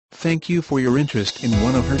Thank you for your interest in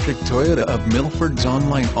one of Hertrich Toyota of Milford's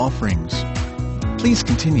online offerings. Please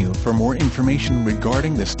continue for more information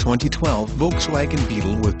regarding this 2012 Volkswagen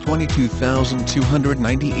Beetle with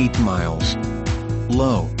 22,298 miles.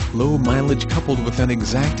 Low mileage coupled with an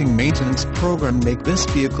exacting maintenance program make this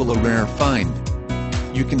vehicle a rare find.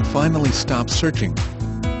 You can finally stop searching.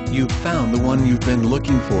 You've found the one you've been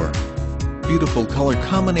looking for. Beautiful color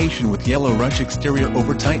combination with yellow rush exterior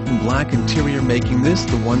over Titan black interior making this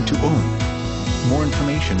the one to own. More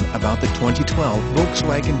information about the 2012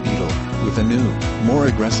 Volkswagen Beetle, with a new, more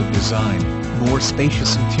aggressive design, more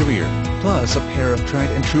spacious interior, plus a pair of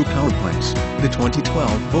tried-and-true powerplants, the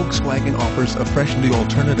 2012 Volkswagen offers a fresh new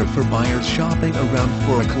alternative for buyers shopping around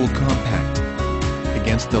for a cool compact.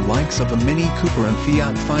 Against the likes of the MINI Cooper and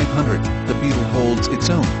Fiat 500, the Beetle holds its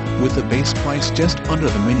own, with a base price just under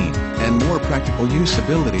the MINI, and more practical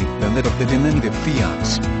usability than that of the diminutive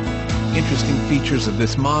Fiats. Interesting features of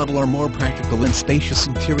this model are more practical and spacious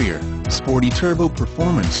interior, sporty turbo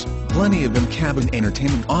performance, plenty of in-cabin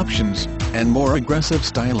entertainment options, and more aggressive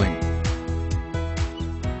styling.